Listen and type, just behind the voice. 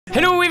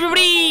Hello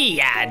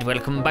everybody, and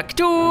welcome back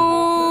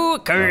to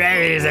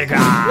Crazy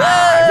Card.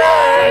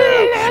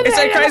 It's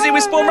so crazy, we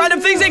spawn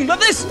random things in, like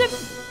this!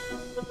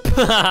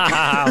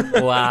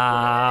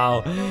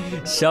 Wow,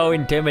 so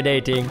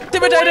intimidating.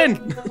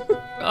 Intimidating!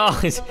 Oh,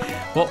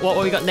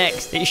 what we got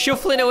next? It's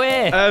shuffling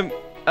away.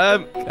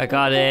 I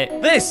got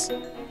it. This!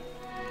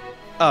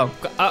 Oh.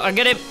 I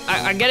get him,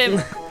 I get him.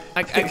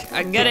 I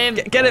get him.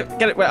 Get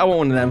it. Wait, I want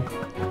one of them.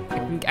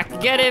 I can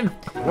get him.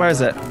 Where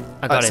is it?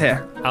 I got him.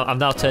 Here. I'm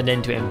now turned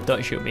into him.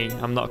 Don't shoot me.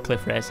 I'm not a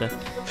cliff racer.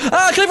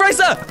 Ah, cliff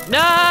racer! No!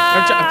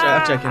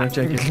 I'm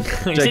joking.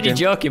 You said you're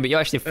joking, but you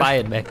actually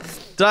fired me.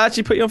 Did I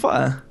actually put you on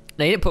fire?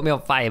 No, you didn't put me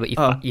on fire, but you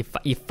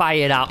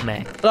fired at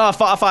me. No,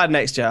 I fired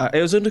next year.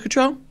 It was under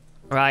control.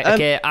 Right.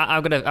 Okay.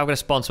 I'm gonna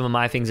spawn some of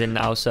my things in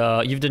now.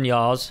 So you've done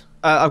yours.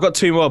 I've got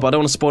 2 more, but I don't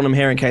want to spawn them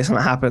here in case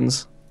something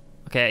happens.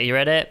 Okay. Are you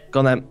ready? Go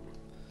on then.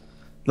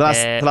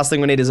 The last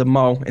thing we need is a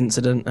mole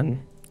incident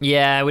and.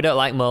 Yeah, we don't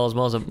like moles.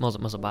 Moles are bad. Moles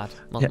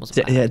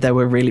are bad. Yeah, they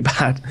were really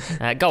bad.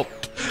 Go.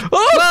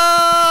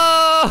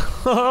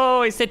 Oh! Whoa!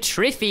 Oh, it's a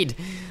triffid.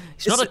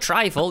 It's not a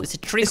trifle. It's a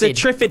triffid. It's a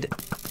triffid.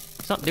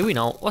 It's not doing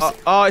all. What's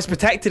it? Oh, it's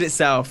protected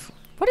itself.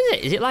 What is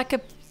it? Is it like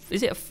a?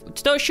 Is it?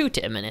 Don't shoot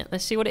it a minute.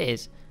 Let's see what it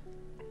is.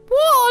 What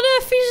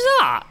on earth is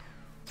that?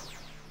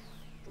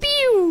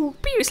 Pew!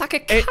 Pew! It's like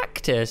a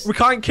cactus. We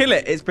can't kill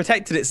it. It's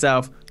protected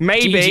itself.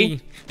 Maybe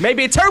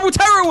a terrible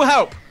terror will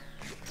help.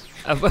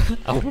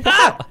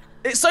 Ah!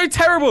 It's so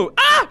terrible.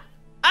 Ah!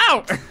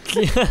 Ow!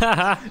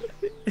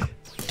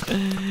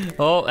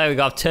 Oh, there we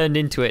go. I've turned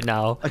into it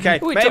now. Okay,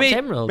 ooh, maybe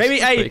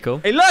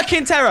a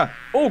lurking terror.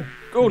 Oh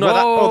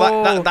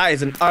no! That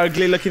is an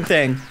ugly looking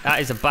thing. That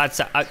is a bad.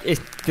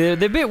 They're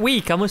a bit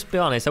weak. I must be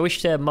honest. I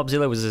wish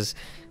Mobzilla was as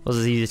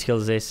easy to kill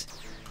as this.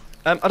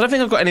 I don't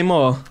think I've got any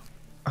more.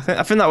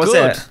 I think that was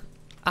Good. it.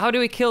 How do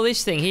we kill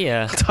this thing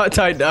here? I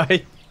don't know.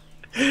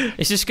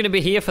 It's just going to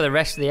be here for the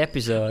rest of the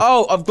episode.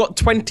 Oh, I've got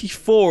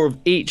 24 of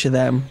each of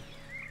them.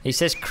 It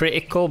says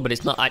critical, but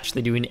it's not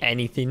actually doing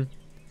anything.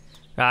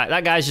 Right,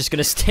 that guy's just going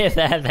to stay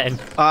there then.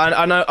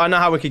 I know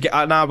how we could get.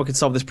 I know how we could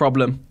solve this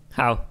problem.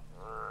 How?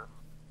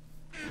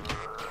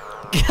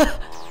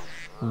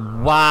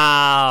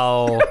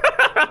 Wow.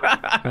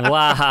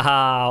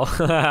 Wow.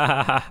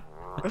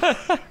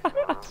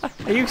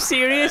 Are you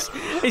serious?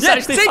 It's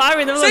actually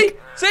firing them. Look.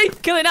 See?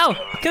 Kill it now.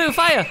 Kill it with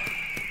fire.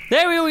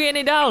 There we go, getting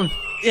it down.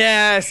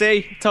 Yeah,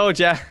 see? Told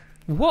ya.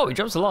 Whoa, it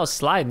drops a lot of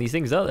slide in these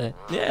things, don't they?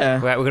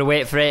 Yeah. Right, we're going to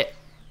wait for it.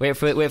 Wait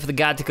for the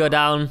guard to go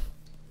down.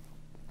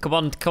 Come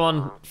on,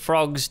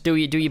 frogs. Do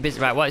your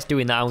business. Right, while it's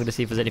doing that, I'm going to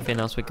see if there's anything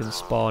else we can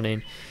spawn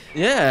in.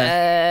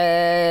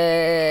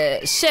 Yeah.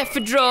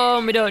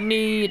 Cephadrome, we don't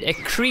need. A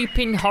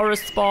creeping horror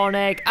spawn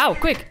egg. Ow,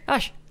 quick,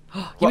 Ash.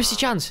 You missed your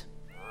chance.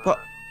 What?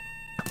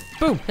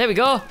 Boom, there we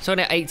go. So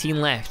only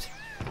 18 left.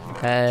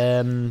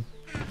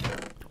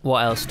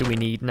 What else do we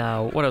need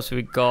now? What else have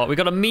we got? We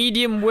got a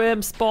medium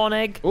worm spawn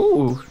egg.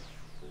 Ooh.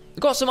 We've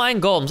got some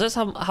iron golems. Let's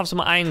have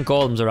some iron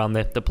golems around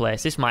the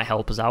place. This might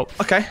help us out.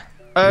 Okay.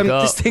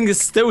 This thing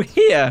is still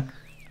here.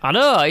 I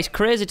know, it's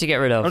crazy to get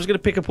rid of. I'm just going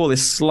to pick up all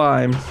this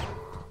slime.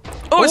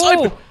 Oh, it's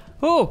open.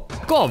 Oh,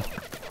 go on.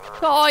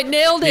 Oh, I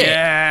nailed it.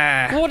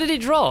 Yeah. What did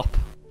it drop?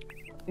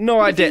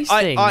 No idea. Things?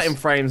 Item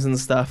frames and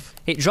stuff.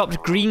 It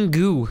dropped green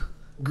goo.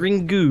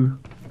 Green goo.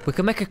 We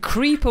can make a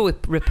creeper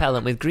with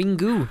repellent with green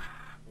goo.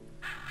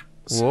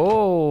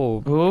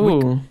 Whoa.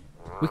 Ooh.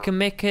 We can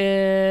make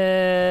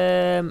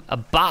a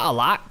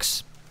battle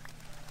axe.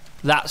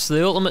 That's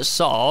the ultimate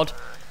sword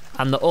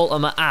and the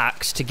ultimate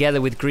axe together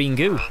with green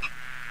goo.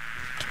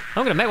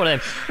 I'm gonna make one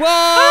of them.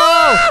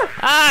 Whoa!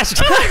 Ash!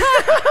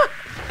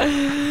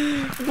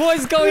 What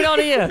is going on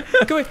here?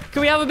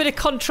 Can we have a bit of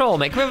control,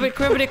 mate? Can we have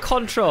a bit of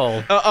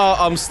control? Oh,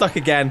 I'm stuck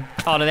again.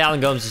 Oh no, the Allen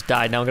Gomes just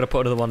died. Now I'm gonna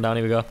put another one down.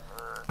 Here we go.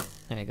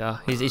 There you go.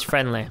 He's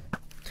friendly.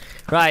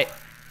 Right.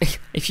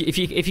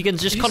 If you can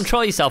just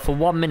control yourself for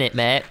 1 minute,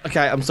 mate.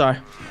 Okay, I'm sorry.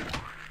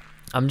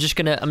 I'm just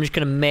gonna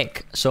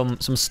make some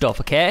stuff,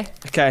 okay?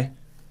 Okay.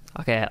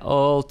 Okay,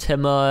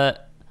 ultimate.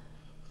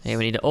 Here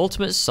we need an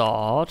ultimate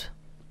sword.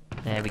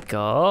 There we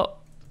go.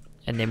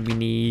 And then we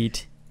need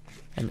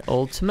an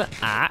ultimate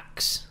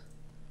axe,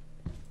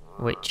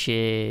 which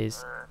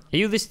is. Are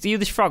you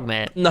this frog,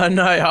 mate? No,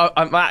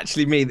 I'm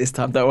actually me this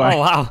time. Don't worry. Oh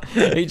wow!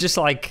 He just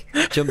like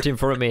jumped in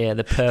front of me at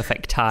the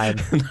perfect time.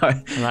 No.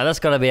 I'm like, that's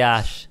gotta be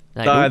Ash.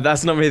 No,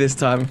 that's not me this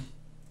time.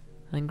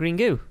 And green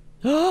goo.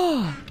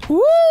 Oh,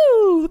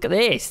 woo! Look at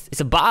this.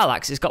 It's a battle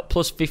axe. It's got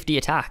plus 50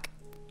 attack.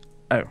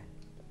 Oh.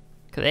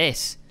 Look at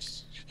this.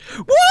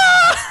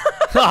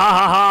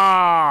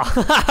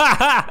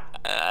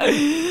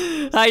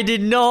 I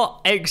did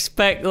not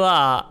expect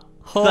that.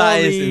 Holy that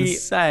is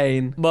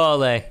insane.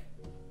 moly.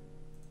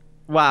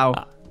 Wow.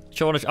 I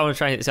want to try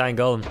and hit this iron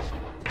golem.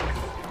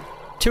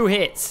 2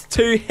 hits.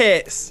 2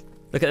 hits.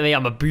 Look at me,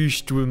 I'm a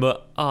beast with my...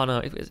 Oh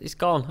no, it's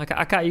gone.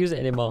 I can't use it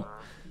anymore.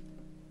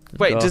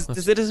 Wait, does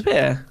it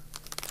disappear?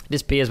 It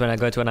disappears when I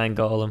go to an iron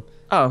golem.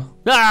 Oh.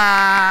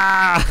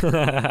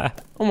 Ah!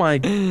 Oh my...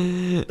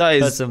 That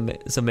is...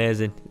 It's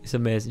amazing. It's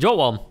amazing. Do you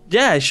want one?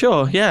 Yeah,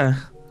 sure, yeah.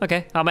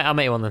 Okay. I'll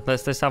make one then.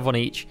 Let's have one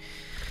each.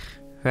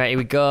 Right, here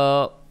we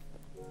go.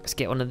 Let's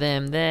get one of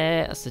them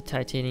there. That's the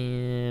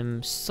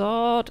titanium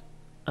sword.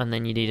 And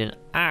then you need an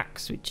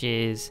axe, which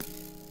is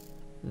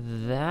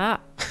that.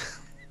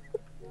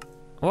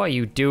 What are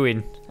you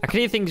doing? I can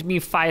hear things being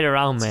fired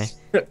around me.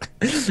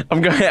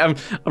 I'm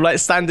like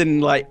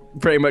standing like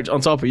pretty much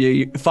on top of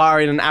you,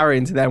 firing an arrow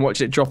into there and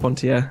watching it drop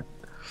onto you.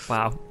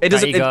 Wow. It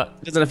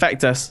doesn't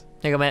affect us.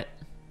 There you go, mate.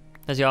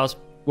 There's yours.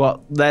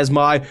 What? There's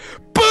my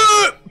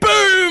boom,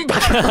 boom.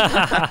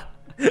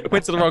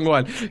 Went to the wrong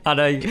one. I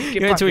know.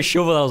 You went to a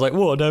shovel and I was like,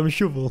 whoa, damn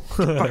shovel.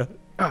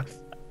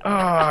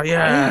 Oh,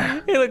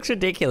 yeah. It looks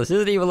ridiculous. It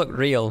doesn't even look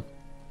real.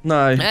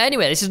 No.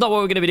 Anyway, this is not what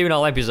we're going to be doing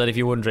all episode, if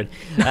you're wondering.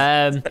 We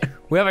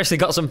have actually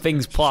got some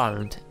things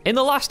planned. In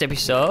the last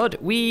episode,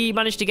 we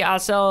managed to get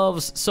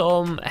ourselves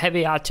some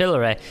heavy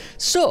artillery.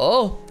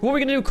 So, what we're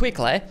going to do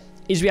quickly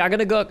is we are going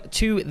to go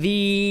to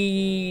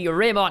the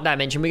Rainbow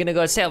Dimension. We're going to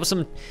go set up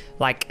some,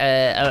 like,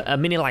 a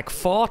mini, like,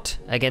 fort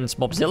against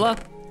Mobzilla.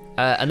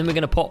 And then we're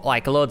going to put,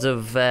 like, loads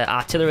of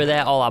artillery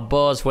there, all our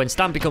bows, when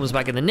Stampy comes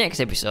back in the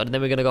next episode, and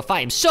then we're going to go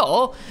fight him.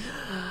 So,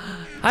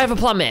 I have a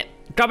plan, mate.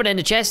 Grab an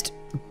ender chest.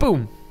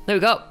 Boom. There we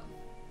go.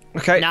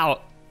 Okay.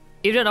 Now,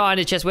 if you don't know how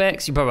ender chest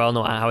works, you probably all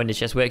know how ender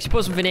chest works. You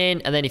put something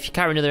in, and then if you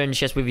carry another ender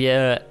chest with you,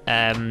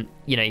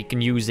 you know, you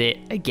can use it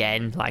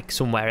again, like,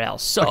 somewhere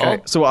else. So,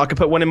 okay. So what, I could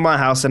put one in my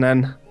house and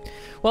then...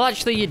 Well,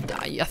 actually,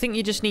 I think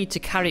you just need to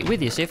carry it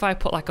with you. So if I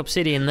put, like,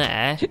 obsidian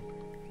there,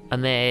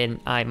 and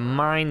then I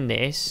mine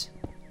this...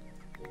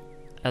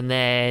 And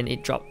then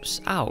it drops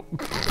out.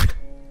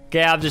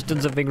 Okay, I've just done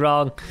something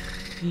wrong.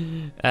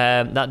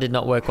 That did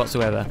not work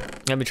whatsoever.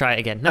 Let me try it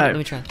again. No, let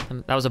me try.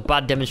 That was a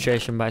bad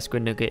demonstration by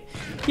Squid Nugget.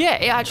 Yeah,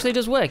 it actually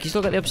does work. You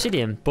still got the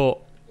obsidian,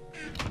 but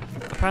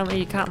apparently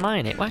you can't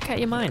mine it. Why can't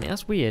you mine it?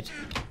 That's weird.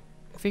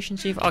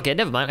 Efficiency. Okay,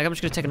 never mind. I'm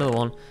just gonna take another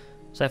one.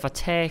 So if I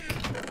take,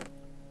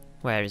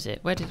 where is it?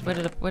 Where did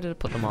I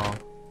put them all?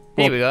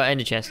 Here we go.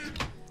 Ender chest.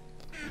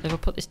 If I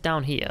put this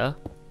down here,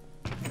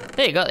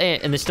 there you go.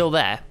 And they're still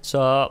there.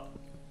 So.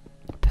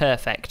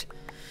 Perfect.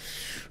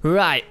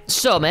 Right,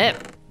 so mate.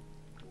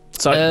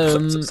 So.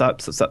 And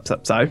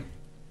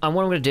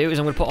what I'm going to do is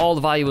I'm going to put all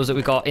the valuables that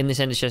we got in this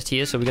ender chest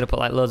here. So we're going to put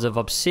like loads of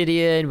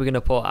obsidian. We're going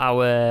to put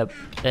our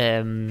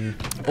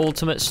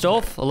ultimate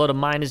stuff. A lot of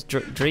miners'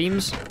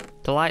 dreams,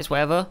 delights,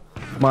 whatever.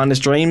 Miners'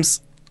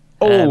 dreams.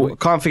 Oh,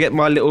 can't forget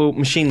my little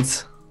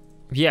machines.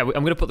 Yeah, I'm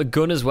going to put the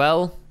gun as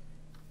well.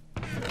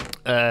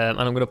 And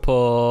I'm going to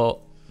put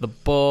the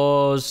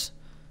bows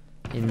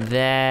in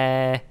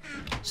there.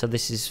 So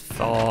this is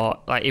for,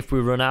 like, if we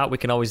run out, we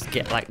can always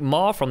get, like,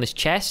 more from this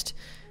chest.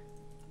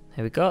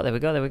 There we go, there we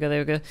go, there we go, there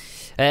we go.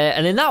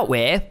 And in that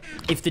way,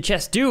 if the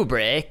chests do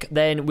break,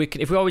 then we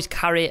can, if we always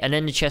carry an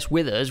ender chest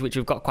with us, which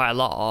we've got quite a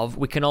lot of,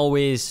 we can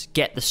always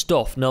get the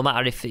stuff, no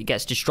matter if it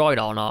gets destroyed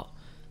or not.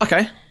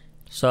 Okay.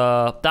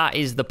 So that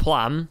is the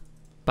plan,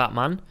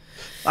 Batman.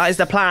 That is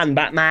the plan,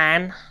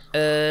 Batman.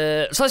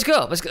 So let's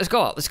go. Let's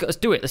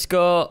do it. Let's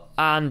go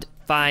and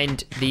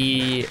find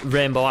the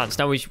rainbow ants.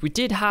 Now we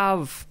did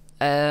have,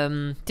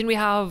 didn't we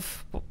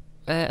have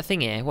a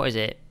thing here? What is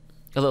it?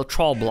 A little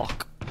troll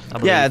block.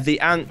 Yeah, the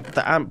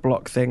ant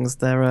block things.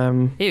 They're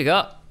Here we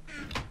go.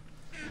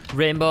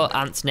 Rainbow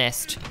ant's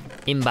nest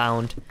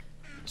inbound.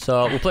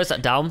 So we'll place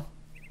that down.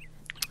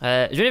 Is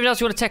there anything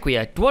else you want to take with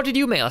you? What did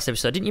you make last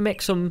episode? Didn't you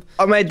make some?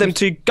 I made them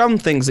 2 gun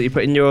things that you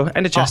put in your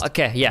ender chest. Oh,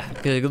 okay, yeah.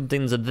 The gun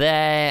things are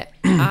there.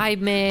 I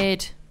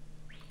made.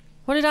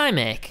 What did I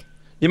make?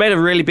 You made a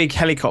really big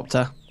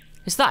helicopter.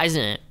 It's that,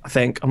 isn't it? I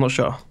think. I'm not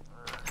sure.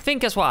 I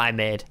think that's what I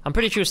made. I'm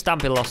pretty sure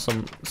Stampy lost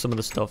some of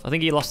the stuff. I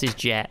think he lost his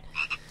jet,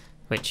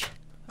 which.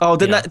 Oh,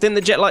 didn't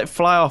the jet like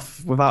fly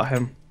off without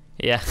him?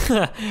 Yeah,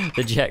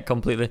 the jet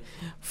completely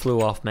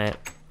flew off, mate.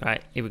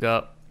 Right, here we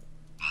go.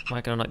 Why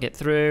can I not get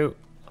through?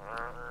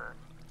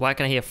 Why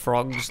can I hear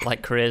frogs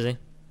like crazy?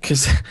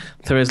 Because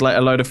there is like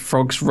a load of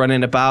frogs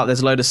running about.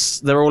 There's a load of.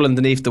 They're all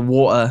underneath the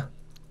water,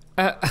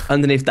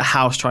 underneath the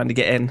house, trying to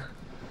get in.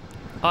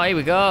 Oh, here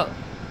we go.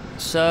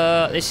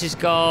 So this has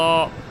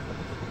got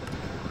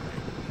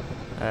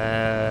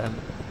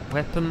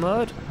weapon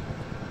mode.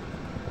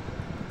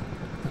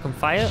 I can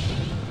fire.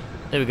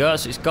 There we go.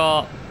 So it's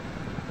got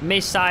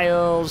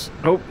missiles.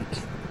 Oh,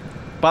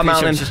 by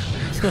mountain.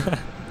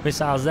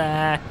 Missiles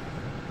there.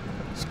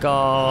 It's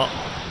got.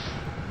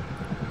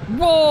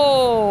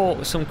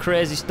 Whoa! Some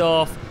crazy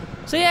stuff.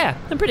 So yeah,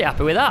 I'm pretty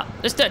happy with that.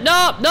 Let's do it.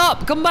 No,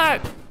 come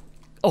back.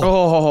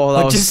 Oh,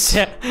 that was...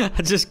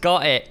 I just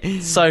got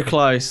it. So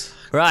close.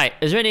 Right,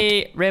 is there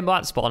any rainbow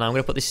ant spawn? I'm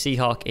gonna put this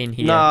Seahawk in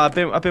here. No, I've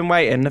been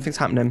waiting. Nothing's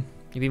happening.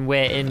 You've been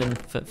waiting and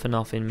for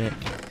nothing, mate.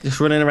 Just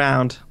running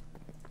around.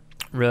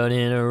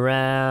 Running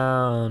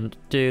around.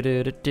 So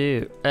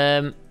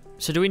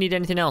do we need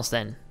anything else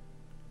then?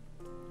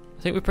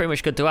 I think we're pretty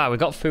much good to go. We've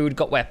got food,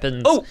 got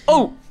weapons.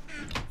 Oh!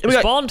 Here we go.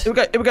 Spawned? Here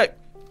we go.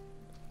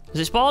 Is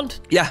it spawned?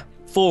 Yeah,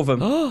 4 of them.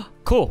 Oh,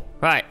 cool.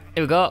 Right,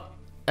 here we go.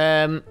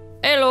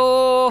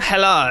 Hello.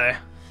 Hello.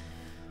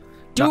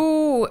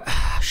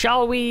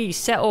 Shall we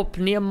set up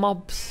near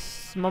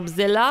mobs?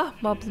 Mobzilla?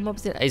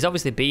 Mobzilla. He's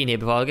obviously been here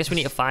before. I guess we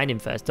need to find him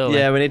first, don't we?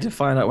 Yeah, we need to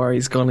find out where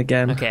he's gone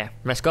again. Okay,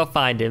 let's go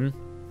find him.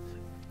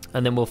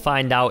 And then we'll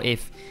find out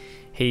if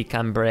he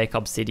can break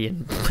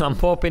obsidian. I'm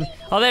hoping.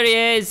 Oh, there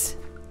he is.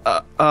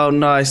 Oh,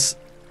 nice.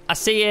 I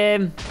see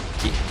him.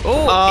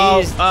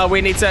 Oh,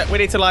 we need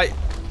to like.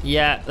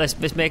 Yeah,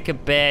 let's make a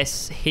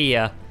base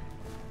here.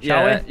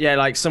 Shall we? Yeah,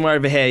 like somewhere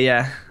over here.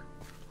 Yeah.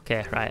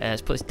 Okay, right.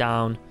 Let's put this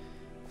down.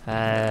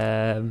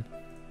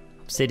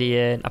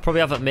 Obsidian. I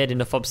probably haven't made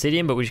enough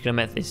obsidian, but we're just gonna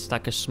make this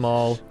like a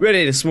small. We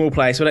need a small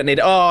place. We don't need.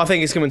 Oh, I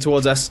think he's coming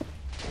towards us.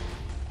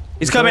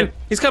 He's coming.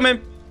 He's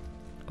coming.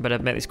 I better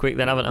make this quick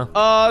then, haven't I?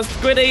 Oh,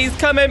 Squiddy's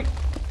coming.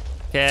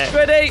 Okay.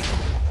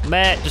 Squiddy.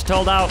 Mate, just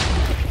hold out.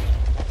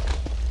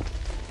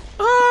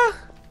 Ah.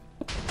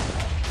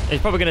 He's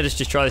probably gonna just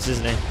destroy this,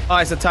 isn't he? Oh,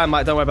 it's a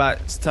termite. Don't worry about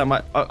it. It's a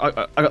termite.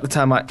 I got the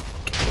termite.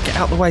 Get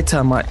out the way,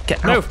 termite.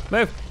 Get out.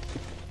 Move.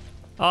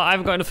 Oh, I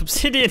haven't got enough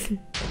obsidian.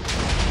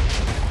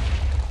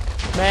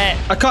 Mate.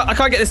 I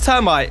can't get this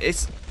termite.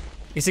 It's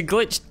a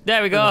glitch.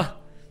 There we go.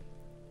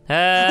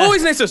 Oh,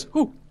 he's next to us.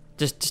 Ooh.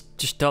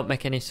 Just don't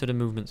make any sudden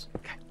movements.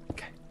 Okay.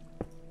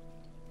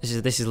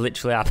 This is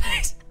literally our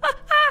base.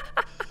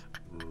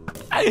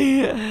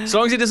 As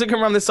long as he doesn't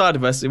come around this side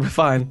of us, we're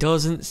fine.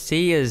 Doesn't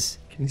see us.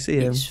 Can you see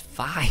him? It's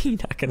fine.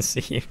 I can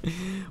see him.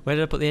 Where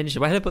did I put the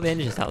engine? Where did I put the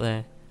engine? Just out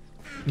there.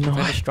 No. If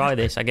I destroy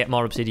this, I get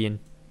more obsidian.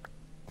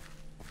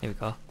 Here we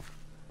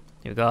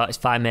go. It's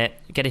fine, mate.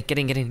 Get in.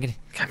 I'm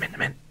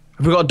in.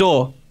 Have we got a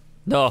door?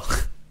 No.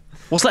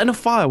 What's letting off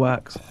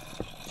fireworks?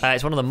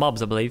 It's one of the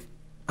mobs, I believe.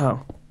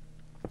 Oh.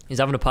 He's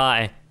having a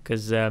party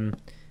because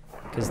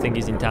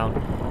Thingy's in town.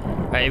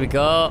 Right, here we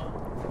go.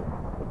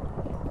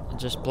 I'll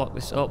just block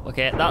this up.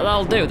 Okay,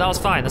 that'll do. That was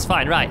fine. That's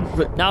fine. Right.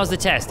 Now's the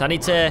test. I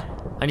need to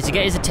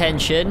get his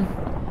attention.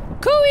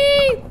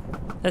 Cooey!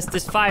 Let's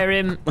just fire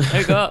him.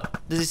 There we go.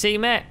 Does he see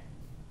me? I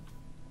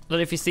don't know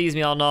if he sees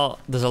me or not.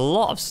 There's a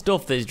lot of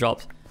stuff that he's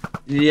dropped.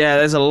 Yeah,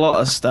 there's a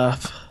lot of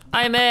stuff.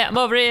 Hi, mate. I'm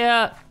over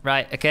here.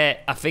 Right. Okay.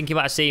 I think he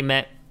might have seen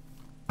me.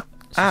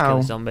 Let's just kill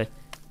this zombie.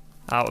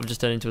 Oh, I've just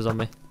turned into a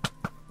zombie.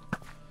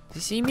 Does he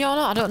see me or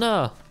not? I don't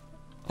know.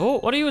 Oh,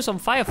 what are you on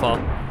fire for?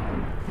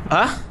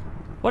 Huh?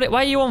 Why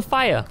are you on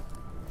fire?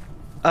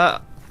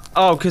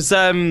 Oh, because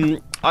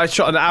I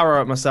shot an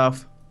arrow at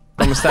myself.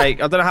 By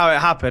mistake. I don't know how it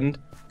happened.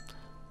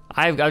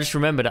 I just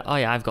remembered. Oh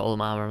yeah, I've got all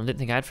my armor. I didn't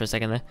think I had for a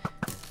second there.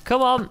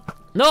 Come on.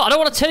 No, I don't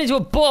want to turn into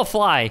a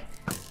butterfly.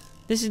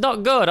 This is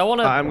not good. I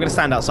want to. I'm gonna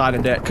stand outside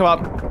and do it. Come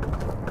on.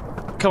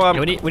 Come on.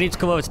 Yeah, we need to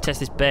come over to test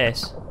this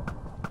base.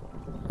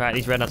 Right,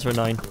 these red nuts are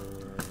annoying.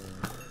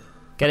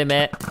 Get him,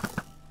 mate.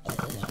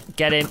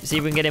 Get him. See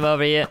if we can get him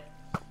over here.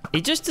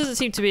 He just doesn't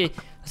seem to be.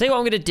 I think what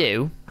I'm gonna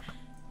do.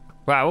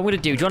 Right, what I'm gonna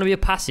do. Do you want to be a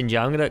passenger?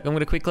 I'm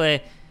gonna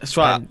quickly. That's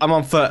right. I'm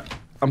on foot.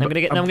 I'm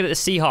gonna get the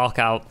Seahawk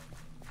out.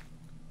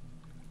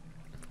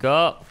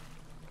 Go.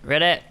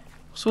 Ready?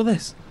 What's all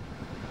this?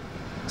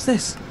 What's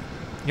this?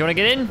 You wanna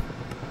get in?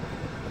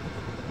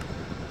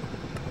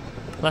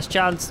 Last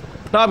chance.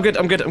 No, I'm good.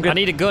 I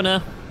need a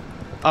gunner.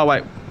 Oh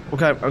wait.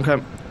 Okay.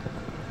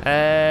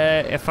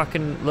 If I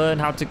can learn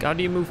how do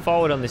you move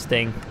forward on this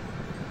thing?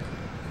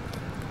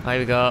 Here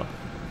we go.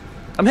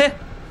 I'm here.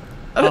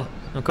 I'm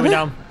coming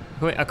down.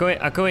 I'm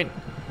coming.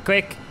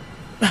 Quick.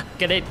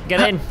 Get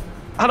in.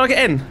 How do I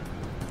get in?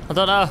 I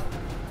don't know.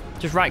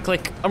 Just right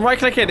click. I'm right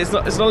clicking. It's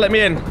not letting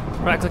me in.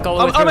 Right click all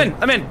the way through.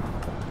 I'm in.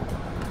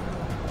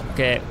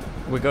 Okay,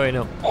 we're going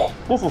up.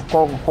 This is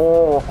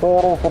 10-4,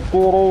 recording for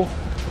duty.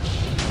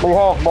 We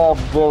have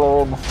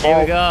Mobzilla in sight. Here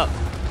we go.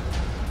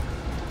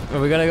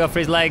 Are we gonna go for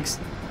his legs?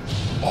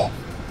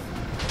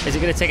 Is it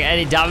gonna take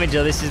any damage,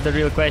 or this is the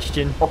real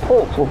question?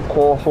 Approach with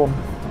caution.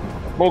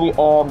 Maybe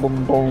armed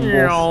and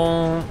dangerous.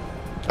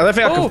 I don't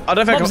think I can.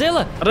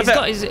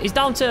 Mobzilla! He's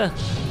down to.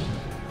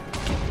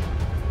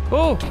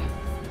 Oh,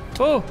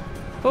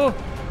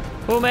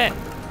 mate.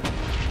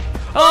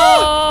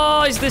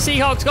 Oh, the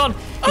Seahawk's gone.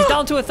 He's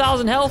down to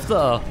 1,000 health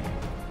though.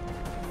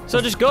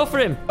 So just go for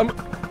him. I'm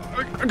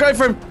going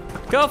for him.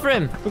 Go for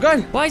him. I'm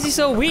going. Why is he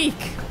so weak?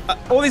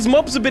 All these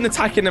mobs have been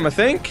attacking him, I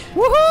think.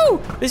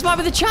 Woohoo! This might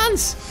be the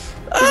chance.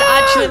 This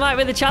actually might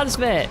be the chance,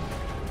 mate.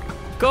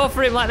 Go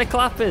for him like the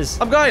clappers.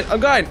 I'm going.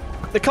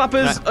 The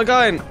clappers are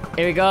going.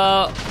 Here we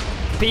go.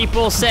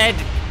 People said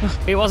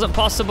it wasn't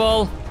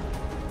possible.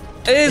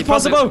 It is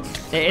possible.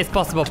 It is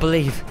possible.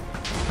 Believe.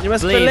 You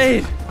must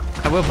believe.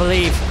 I will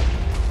believe.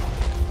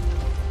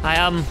 I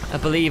am a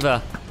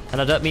believer.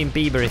 And I don't mean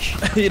Bieberish.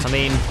 I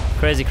mean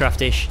crazy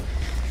craftish.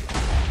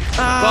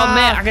 Go on,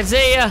 mate. I can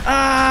see you.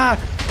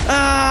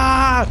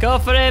 Go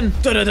for him.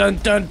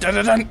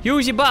 Dun.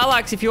 Use your battle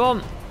axe if you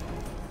want.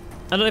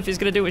 I don't know if it's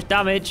going to do much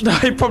damage. No,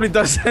 he probably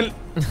doesn't.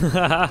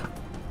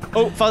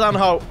 Oh, fell down the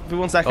hole. Give me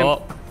 1 second.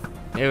 Oh,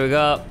 here we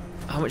go.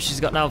 How much she's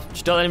got now?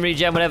 Just don't let him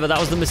regen whatever. That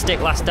was the mistake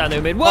last time that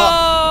we made. Whoa!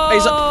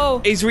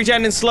 Oh, he's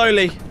regening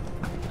slowly.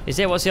 Is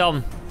it? What's he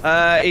on?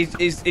 He's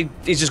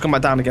just gone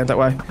back down again. Don't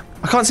worry.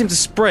 I can't seem to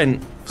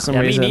sprint for some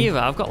reason. Me neither.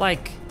 I've got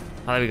like.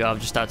 Oh, there we go. I've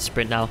just started to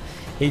sprint now.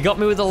 He got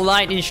me with a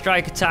lightning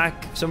strike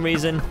attack for some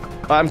reason.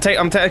 I'm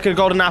taking a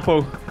golden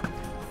apple.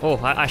 Oh,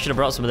 I should have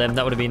brought some of them.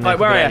 That would have been Right, a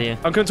where good are idea. you?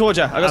 I'm coming towards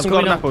you. I got some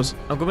golden apples.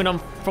 I'm coming on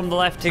from the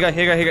left. Here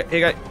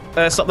you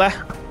go. Stop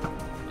there.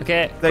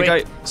 Okay, There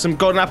you go. Some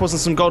golden apples and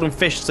some golden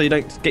fish so you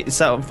don't get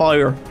yourself on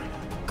fire.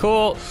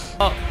 Cool.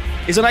 Oh,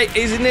 He's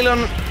nearly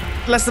on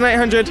less than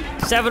 800.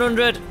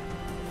 700.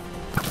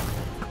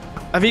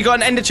 Have you got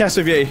an ender chest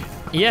with you?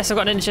 Yes, I've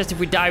got an ender chest. If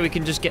we die, we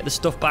can just get the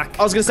stuff back.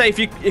 I was gonna say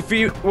if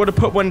you were to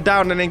put one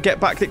down and then get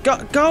back,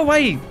 go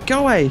away.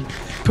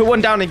 Put one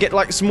down and get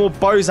like some more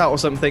bows out or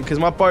something, because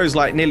my bow's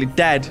like nearly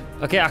dead.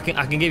 Okay, I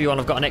can give you one.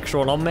 I've got an extra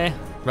one on me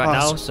right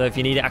now, so if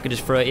you need it, I can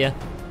just throw it at you.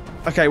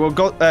 Okay, well,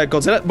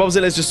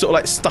 Mobzilla's just sort of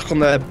like stuck on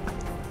the.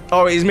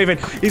 Oh, he's moving.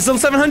 He's on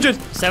 700.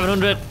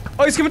 700.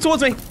 Oh, he's coming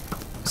towards me.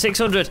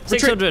 600.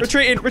 600.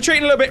 Retreating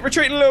a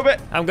little bit.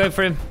 I'm going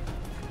for him.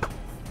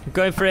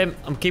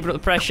 I'm keeping up the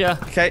pressure.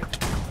 Okay.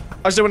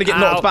 I just don't want to get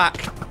knocked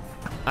back.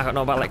 I got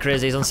knocked back like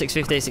crazy. He's on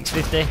 650.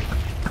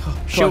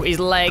 650. Shoot his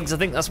legs. I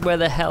think that's where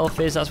the health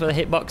is. That's where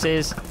the hitbox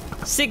is.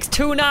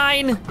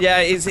 629.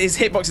 Yeah, his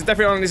hitbox is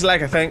definitely on his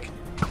leg, I think.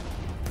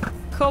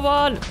 Come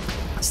on.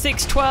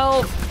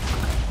 612.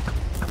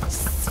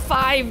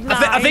 59.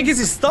 I think it's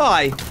his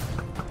thigh.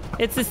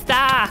 It's a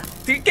star.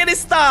 Get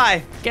his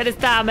thigh. Get his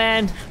star,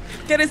 man.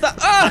 Get his thigh.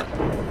 Ah!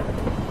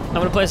 I'm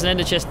gonna place an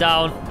ender chest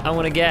down. I'm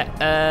gonna get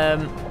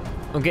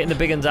I'm getting the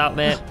big ones out,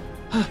 mate.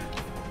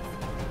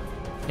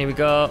 Here we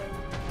go.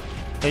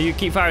 Oh, you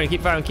keep firing,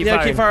 keep firing.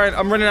 Yeah, keep firing.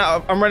 I'm running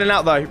out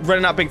though.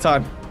 Running out big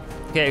time.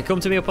 Okay, come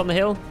to me up on the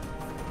hill.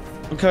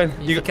 Okay.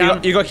 You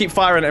got to keep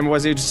firing him,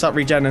 otherwise he'll just start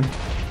regenning.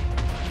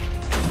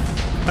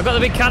 I've got the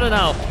big cannon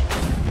out.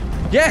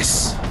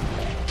 Yes.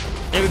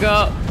 Here we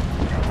go.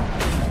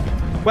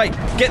 Wait,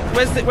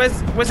 where's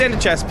the ender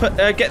chest?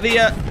 Get the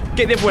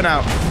other one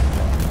out.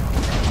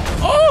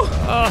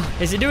 Oh,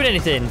 is it doing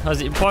anything? Or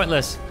is it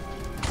pointless?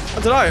 I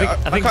don't know.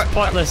 I think it's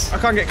pointless. I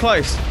can't get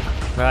close.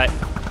 Right.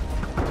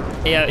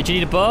 Yeah, do you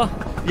need a bow?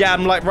 Yeah,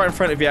 I'm like right in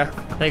front of you.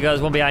 There you go,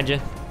 there's one behind you.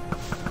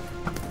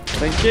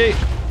 Thank you.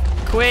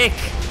 Quick!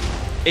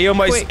 He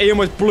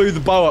almost blew the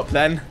bow up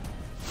then.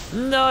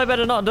 No, I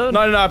better not do. No,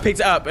 I picked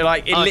it up. It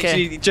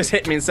literally just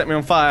hit me and set me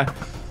on fire.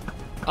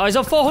 Oh, he's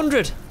on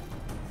 400.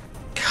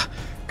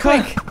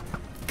 Quick!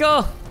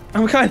 Go!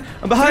 I'm coming.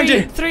 I'm behind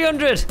you.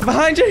 300. I'm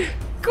behind you.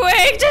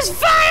 Quick, just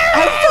fire!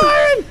 I'm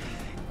firing!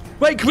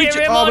 Wait, can Give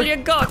him all you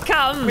got,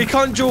 Captain. We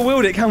can't dual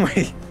wield it, can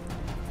we?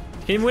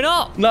 Can we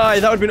not? No, that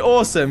would have been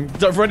awesome.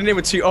 Running in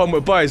with two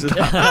armored bows.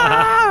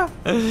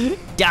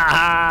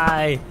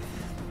 Die!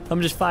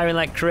 I'm just firing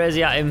like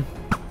crazy at him.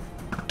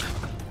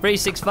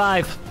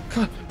 365.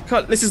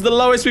 God, this is the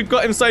lowest we've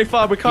got him so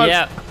far. We can't.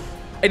 Yeah.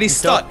 And he's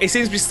stuck. He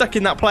seems to be stuck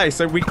in that place.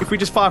 So if we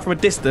just fire from a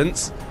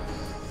distance.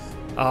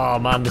 Oh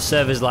man, the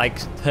server's like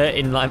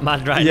hurting like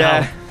mad right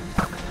now.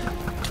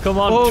 Come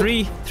on, Whoa.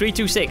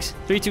 326.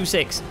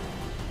 326.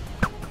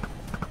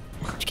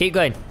 Just keep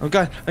going. I'm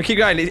going. I keep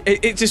going.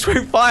 It just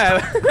won't fire.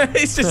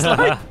 It's just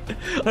like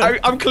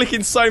I'm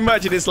clicking so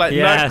much, and it's like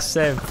Yeah, no.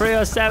 same.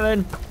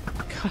 307.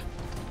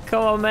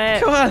 Come on,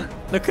 mate. Come on.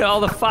 Look at all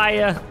the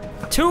fire.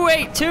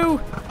 282.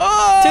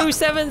 Oh!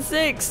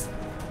 276.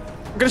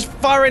 I'm gonna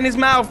fire in his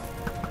mouth.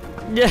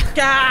 Yeah.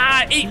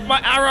 Ah, eat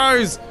my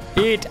arrows.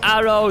 Eat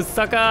arrows,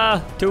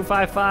 sucker.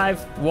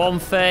 255.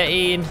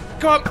 113.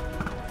 Come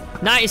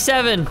on.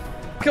 97.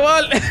 Come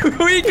on.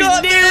 We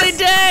got He's nearly this.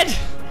 dead.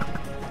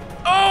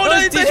 Oh, no,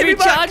 He's hit me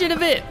back. recharging a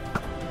bit.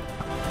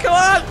 Come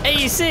on.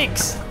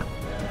 86.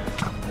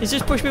 He's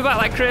just pushed me back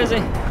like crazy.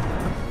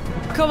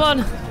 Come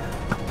on.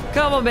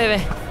 Come on,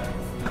 baby.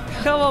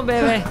 Come on,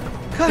 baby.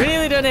 We've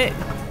nearly done it.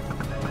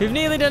 We've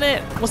nearly done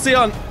it. What's he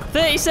on?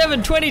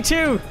 37,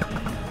 22.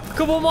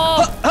 Couple more.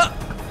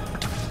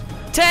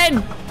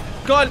 10.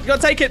 Go on,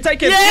 take it.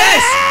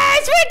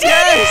 Yes! We did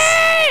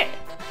it!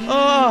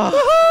 Oh.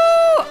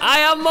 Woohoo! I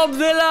am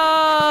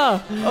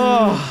Mobzilla.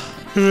 Oh.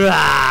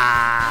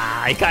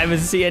 I can't even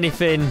see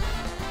anything.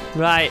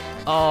 Right.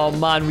 Oh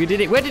man, we did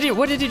it. What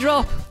did he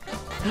drop?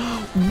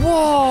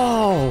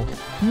 Whoa,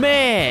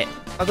 mate.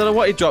 I don't know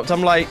what he dropped.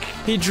 I'm like,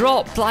 He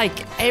dropped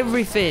like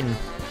everything.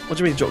 what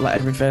do you mean he dropped like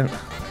everything?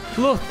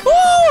 Look,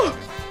 Oh!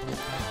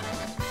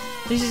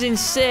 this is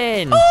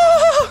insane.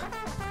 Oh!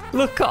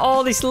 Look at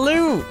all this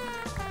loot.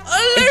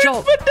 I He loot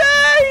dropped- for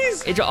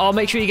days! Oh,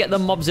 make sure you get the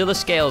Mobzilla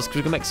scales because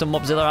we can make some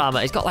Mobzilla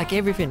armor. It's got like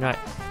everything, right?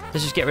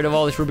 Let's just get rid of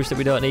all this rubbish that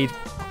we don't need.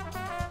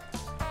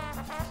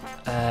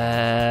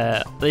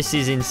 This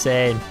is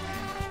insane.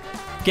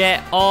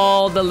 Get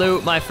all the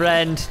loot, my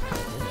friend.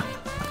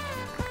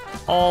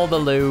 All the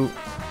loot.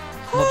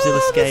 Mobzilla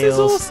scales. This is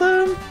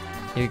awesome.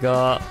 Here you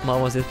go. More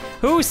Mobzilla.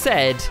 Who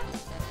said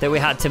that we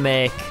had to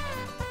make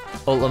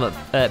Ultimate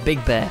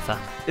Big Bertha?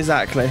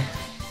 Exactly.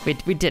 We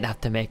didn't have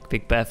to make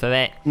Big Bertha,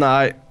 mate.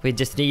 No. We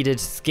just needed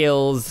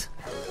skills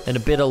and a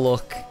bit of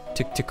luck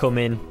to come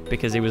in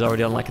because he was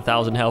already on like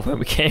 1,000 health when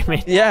we came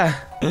in. Yeah.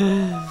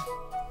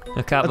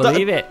 I can't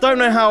believe it. Don't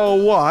know how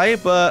or why,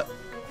 but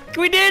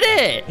We did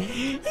it!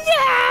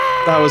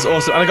 Yeah! that was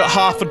awesome. And I got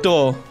half a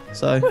door,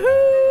 so.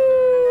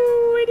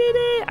 Woohoo! We did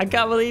it! I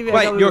can't believe it.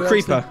 Wait, you're a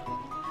creeper.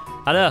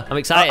 I know. I'm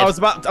excited. I was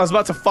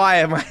about to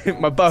fire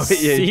my bow at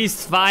you.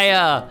 Cease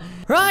fire.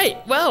 Right.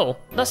 Well,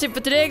 that's it for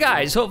today,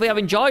 guys. Hopefully, I've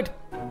enjoyed.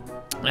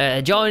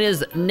 Join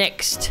us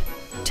next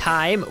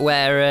time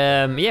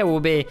where we'll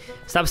be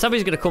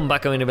Stampy's gonna come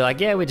back and be like,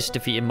 yeah, we're just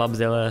defeating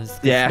Mobzilla.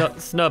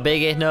 It's no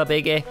biggie, no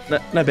biggie.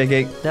 No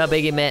biggie. No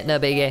biggie, mate, no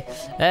biggie.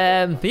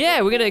 But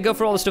yeah, we're gonna go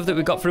through all the stuff that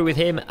we got through with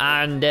him,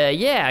 and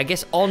yeah, I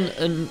guess on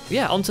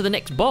to the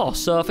next boss.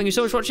 So thank you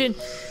so much for watching.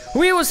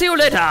 We will see you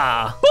later.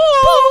 Bye.